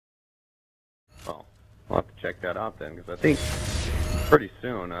I'll have to check that out then, because I think pretty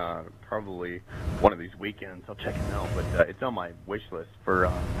soon, probably one of these weekends, I'll check it out. But it's on my wish list for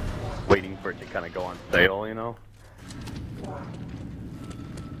waiting for it to kind of go on sale, you know?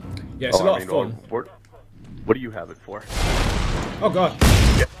 Yeah, it's a lot of fun. What do you have it for? Oh god.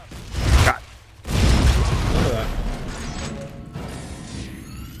 Yeah. God. Look at that.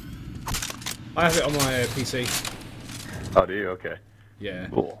 I have it on my PC. Oh, do you? Okay. Yeah.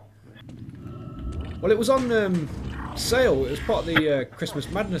 Cool. Well, it was on sale. It was part of the Christmas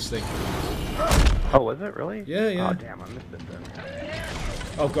Madness thing. Oh, was it really? Yeah, yeah. Oh, damn, I missed it then.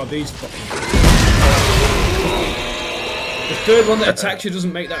 Oh god, these fucking... The third one that attacks you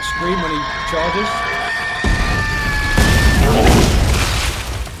doesn't make that scream when he charges.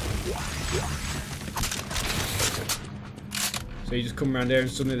 So you just come around there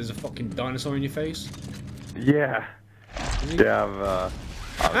and suddenly there's a fucking dinosaur in your face? Yeah. Yeah,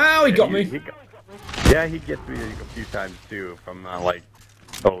 Ow, he got me! Yeah, he gets me a few times too, if I'm not, like,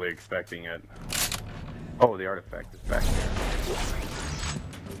 totally expecting it. Oh, the artifact is back there.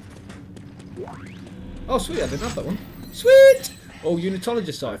 Oh, sweet, I didn't have that one. Sweet! Oh,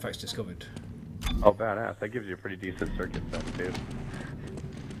 unitologist artifacts discovered. Oh, badass. That gives you a pretty decent circuit set, too.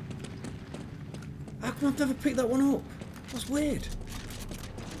 How come I've never picked that one up? That's weird.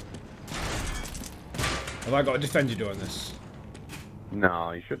 Have I got to defend you doing this?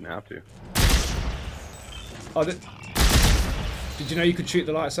 No, you shouldn't have to. Oh, did you know you could shoot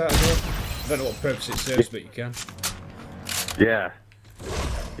the lights out as well? I don't know what purpose it serves, but you can. Yeah.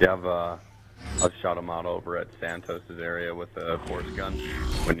 Yeah, I've shot him out over at Santos's area with a force gun.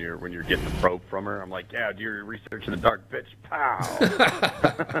 When you're getting the probe from her, I'm like, yeah, do your research in the dark, bitch. Pow!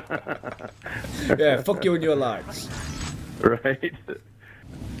 Yeah, fuck you and your lights. Right?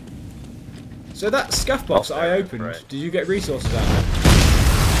 So that scaff box that I opened, right. Did you get resources out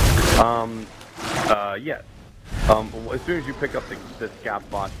of it? Yes. As soon as you pick up the scaff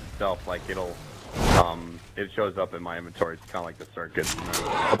box itself, like it shows up in my inventory. It's kind of like the circuit.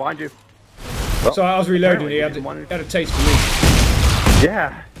 Oh, behind you. Well, So I was reloading, he had a taste for me.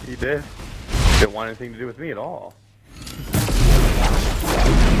 Yeah, he did. Didn't want anything to do with me at all.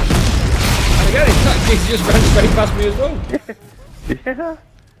 And again, he just ran straight past me as well. Yeah.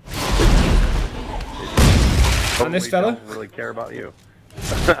 And this fella? Don't really care about you.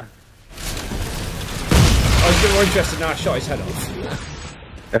 I was a bit more interested now. I shot his head off.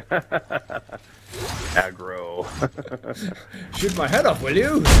 Aggro. Shoot my head off, will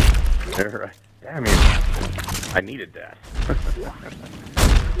you? Right. Yeah, I mean, I needed that.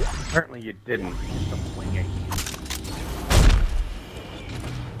 Apparently you didn't. Some winging.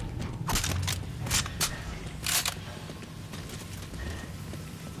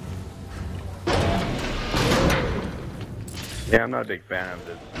 Yeah, I'm not a big fan of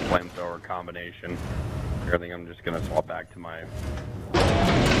this flamethrower combination. I think I'm just gonna swap back to my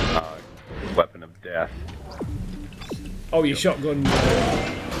weapon of death. Oh, your shotgun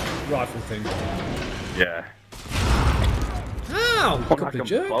rifle thing. Yeah. Ow! I'll Couple knock of them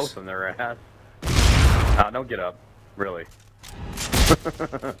jerks. both in their ass. Don't get up. Really.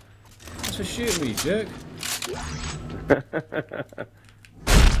 That's for shooting me, you jerk.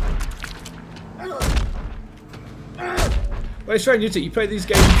 Well, it's very new to you play these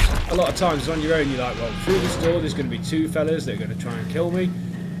games a lot of times on your own. You're like, well, through this door there's going to be two fellas. They're going to try and kill me.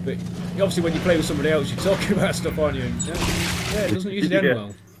 But obviously, when you play with somebody else, you're talking about stuff, aren't you? And, yeah, it doesn't usually end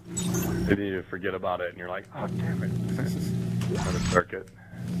well. And then you forget about it, and you're like, oh damn it! Another circuit.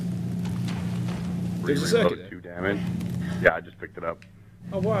 There's a circuit there. 2 damage. Yeah, I just picked it up.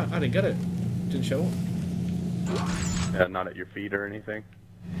 Oh, wow, I didn't get it. Didn't show up. Yeah, not at your feet or anything.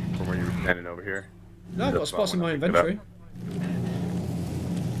 From where you were standing over here. No, I've got spots in my inventory.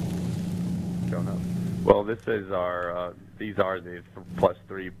 Don't know. Well, this is our. These are the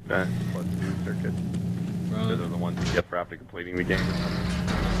 +3 vent +2 circuits. Right. Those are the ones you get for after completing the game.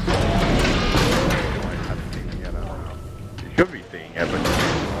 I haven't seen them yet. I don't know. You should be seeing it, but it's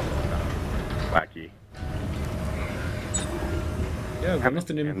wacky. Yeah, I've got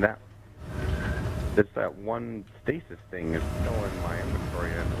nothing in. And that one stasis thing is still in my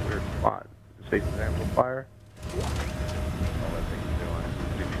inventory in a weird spot. The stasis amplifier. All that thing's doing.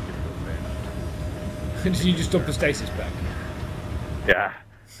 Did you just dump a stasis back? Yeah.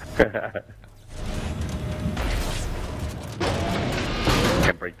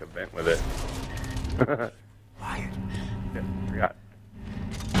 Can't break the vent with it. Quiet. Yeah, forgot.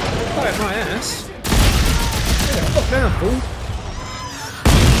 Quiet my ass. Yeah, fuck down, fool.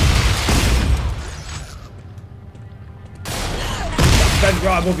 Stand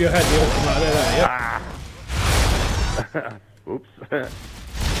right above your head, the ultimate there, yep. Oops.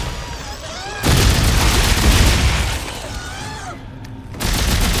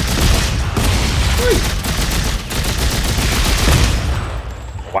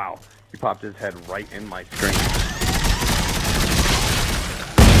 popped his head right in my screen.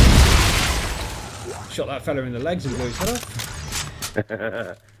 Shot that fella in the legs and blew his head off.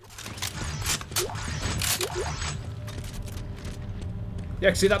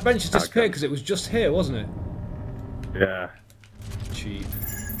 Yeah, see that bench has disappeared because it was just here, wasn't it? Yeah. Cheap.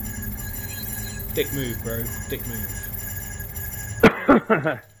 Dick move, bro. Dick move.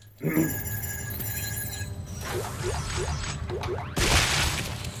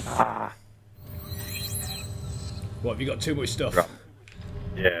 Ah. What, have you got too much stuff?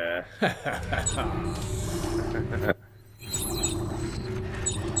 Yeah.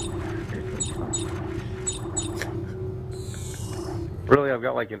 Really, I've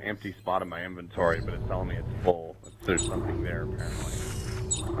got like an empty spot in my inventory, but it's telling me it's full. There's something there, apparently.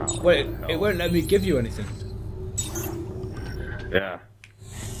 Oh, Wait, it won't let me give you anything. Yeah.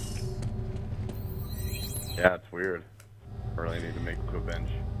 Yeah, it's weird. I really need to make a bench.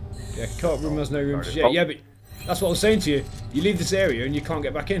 Yeah, cart room has no room to... Yeah, but that's what I was saying to you. You leave this area and you can't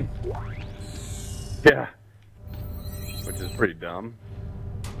get back in. Yeah. Which is pretty dumb.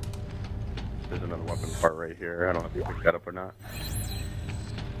 There's another weapon part right here. I don't know if you picked that up or not.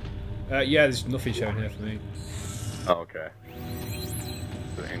 Yeah, there's nothing shown here for me. Oh, okay.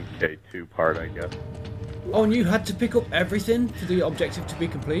 The NK2 part, I guess. Oh, and you had to pick up everything for the objective to be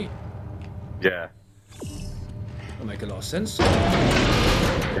complete? Yeah. That'll make a lot of sense.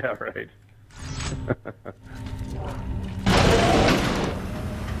 Yeah, right.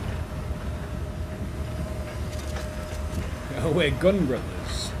 Oh, we're gun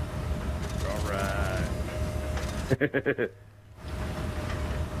brothers. Alright.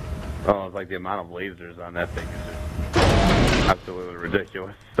 Oh, it's like the amount of lasers on that thing is just absolutely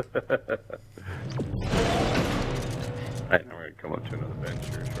ridiculous. Alright, now we're gonna come up to another bench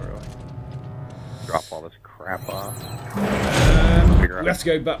here shortly. Drop all this crap off. We have to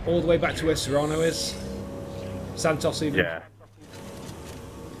go back all the way back to where Serrano is. Santos even. Yeah.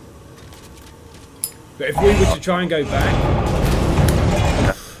 But if we were to try and go back,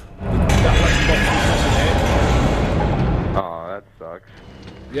 Oh, that sucks.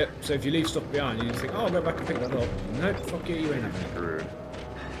 Yep, so if you leave stuff behind, you think, oh, I'll go back and pick that up. Nope, fuck you, you ain't having it. Screwed.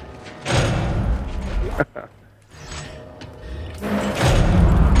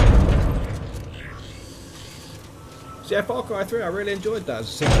 So yeah, Far Cry 3, I really enjoyed that as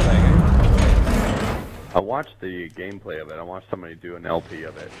a single player game. I watched the gameplay of it. I watched somebody do an LP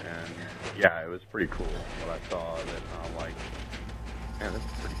of it, and yeah, it was pretty cool what I saw of it. And I'm like, man, this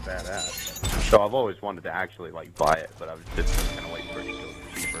is pretty badass. So I've always wanted to actually like buy it, but I was just kind of waiting for it to go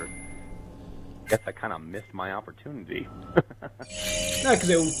cheaper. Guess I kind of missed my opportunity. No, because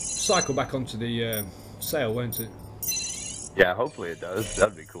it'll cycle back onto the sale, won't it? Yeah, hopefully it does.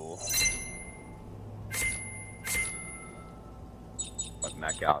 That'd be cool. But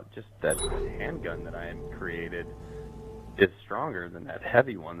knock out just that handgun that I had created is stronger than that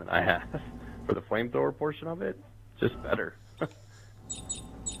heavy one that I have for the flamethrower portion of it. Just better. Oh,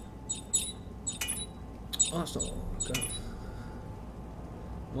 that's not what I've got.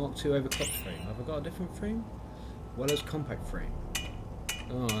 Mark II overclocked frame. Have I got a different frame? Well as compact frame.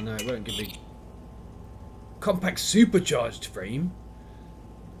 Oh no, it won't give me compact supercharged frame.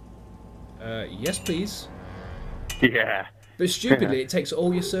 Yes please. Yeah. But stupidly, it takes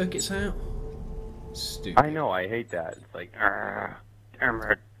all your circuits out. Stupid. I know, I hate that. It's like, damn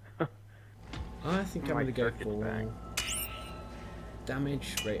it. I think I'm going to go for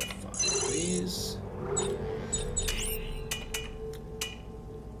damage rate of 5, please.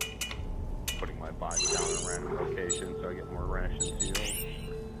 Putting my bots down in random locations so I get more rations healed.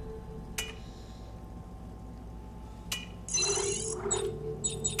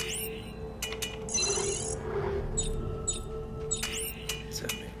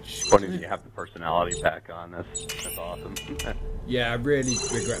 Funny that you have the personality pack on. That's awesome. Yeah, I really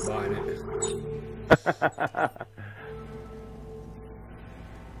regret buying it.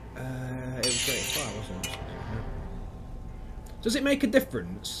 It was great fire, wasn't it? Does it make a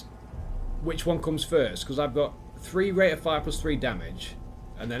difference which one comes first? Because I've got 3 rate of fire plus 3 damage,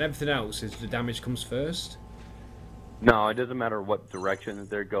 and then everything else is the damage comes first. No, it doesn't matter what direction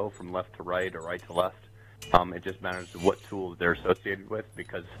they go, from left to right or right to left. It just matters what tool they're associated with,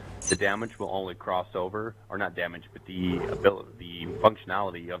 because the damage will only cross over, or not damage, but the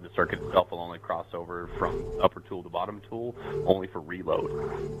functionality of the circuit itself will only cross over from upper tool to bottom tool, only for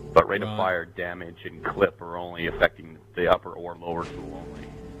reload. But rate of fire, damage, and clip are only affecting the upper or lower tool only.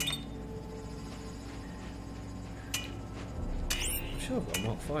 I'm sure I've got a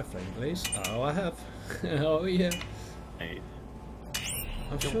Mark 5 flame, please. Oh, I have. Oh yeah. Nice.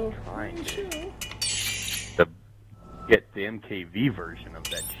 I'm sure. Trying I'm sure. get the MKV version of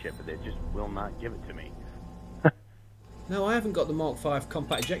that shit, but they just will not give it to me. No, I haven't got the Mark V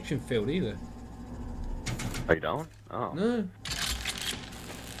compact ejection field either. Oh, you don't? Oh. No.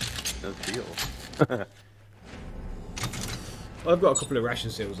 No seal. Well, I've got a couple of ration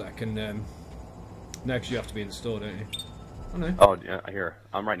seals that I can... no, because you have to be in the store, don't you? Oh, no. Oh, yeah, here.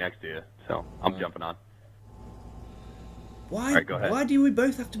 I'm right next to you, so I'm jumping on. Why? All right, go ahead. Why do we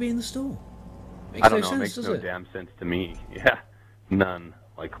both have to be in the store? Makes I don't no know. sense, It makes does no it? damn sense to me. Yeah, none.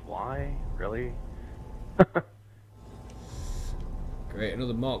 Like, why? Really? Great,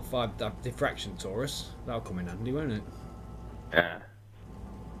 another Mark V diffraction Taurus. That'll come in handy, won't it? Yeah.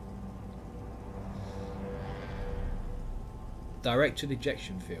 Directed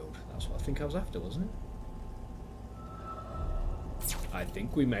ejection field. That's what I think I was after, wasn't it? I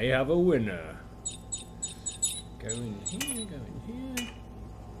think we may have a winner. Go in here, go in here.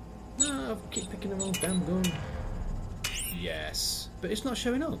 No, I keep picking the wrong damn gun. Yes, but it's not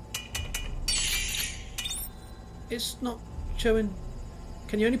showing up. It's not showing.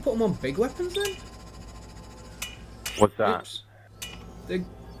 Can you only put them on big weapons then? What's that? Oops. The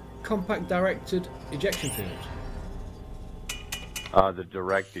compact directed ejection field. The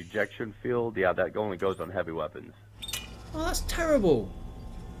direct ejection field? Yeah, that only goes on heavy weapons. Oh, that's terrible.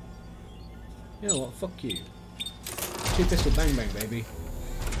 You know what? Fuck you. Two pistol bang bang, baby.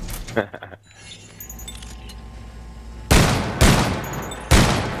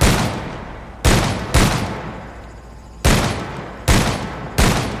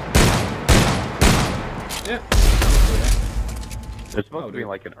 Yeah. There's supposed to be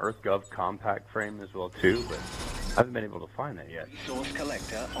like an EarthGov compact frame as well too, but I haven't been able to find that yet. Source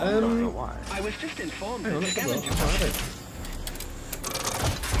collector. I don't know why. I was just informed Hang on, that let's have a look. scavenger I'll find it.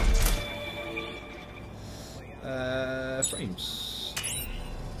 Frames.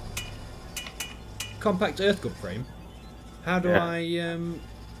 Compact EarthGov frame. How do I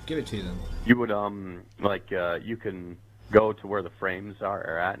give it to you then? You would you can go to where the frames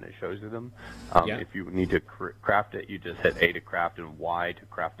are at, and it shows you them. Yeah. If you need to craft it, you just hit A to craft and Y to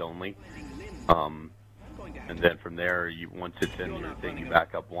craft only. And then from there, once it's in your thing, you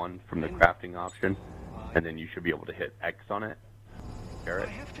back up one from the crafting option, and then you should be able to hit X on it. Carrot.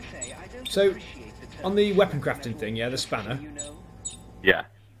 So, on the weapon crafting thing, yeah, the spanner. Yeah.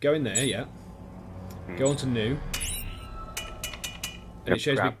 Go in there, yeah. Go on to new. And it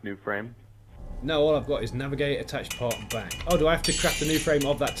shows me. Craft new frame. No, all I've got is navigate, attached part, and back. Oh, do I have to craft a new frame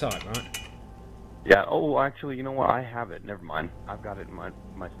of that type, right? Yeah. Oh, actually, you know what? I have it. Never mind. I've got it in my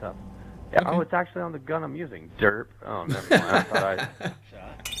stuff. Yeah. Okay. Oh, it's actually on the gun I'm using. Derp. Oh, never mind. I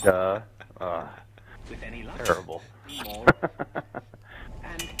thought with any luck. terrible. More.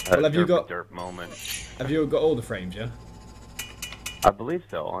 Well, have you got- derp moment? Have you got all the frames, yeah? I believe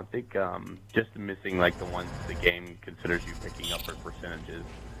so. I think just missing like the ones the game considers you picking up for percentages.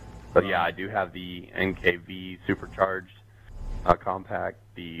 But yeah, I do have the NKV supercharged compact,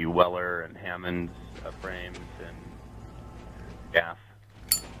 the Weller and Hammond's frames, and SCAF.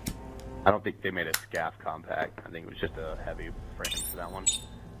 I don't think they made a SCAF compact. I think it was just a heavy frame for that one.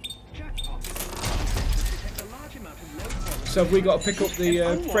 So have we got to pick up the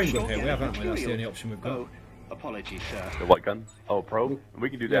frame gun here? We haven't we? That's the only option we've got. Oh, apologies, sir. The what gun? Oh, probe? We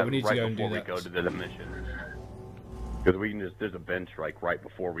can do that Yeah, we need to right go and do before we that. go to the mission. Because we can just, there's a bench like right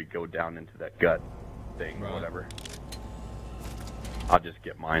before we go down into that gut thing or Right. whatever. I'll just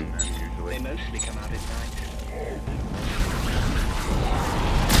get mine then usually. They mostly come out at night.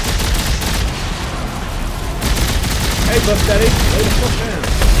 Hey, Buff Daddy, lay the fuck down.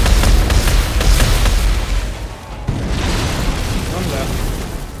 On that.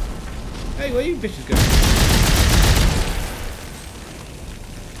 Hey, where you bitches going?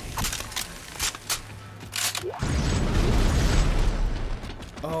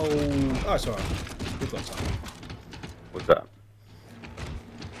 Oh, it's alright. We've got time. What's that?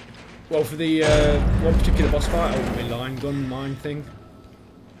 Well, for the one particular boss fight, ultimately line gun mine thing.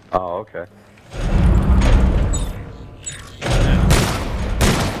 Oh, okay. Now,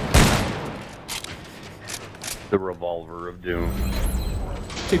 The revolver of doom.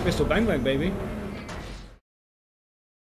 two pistol bang bang, baby.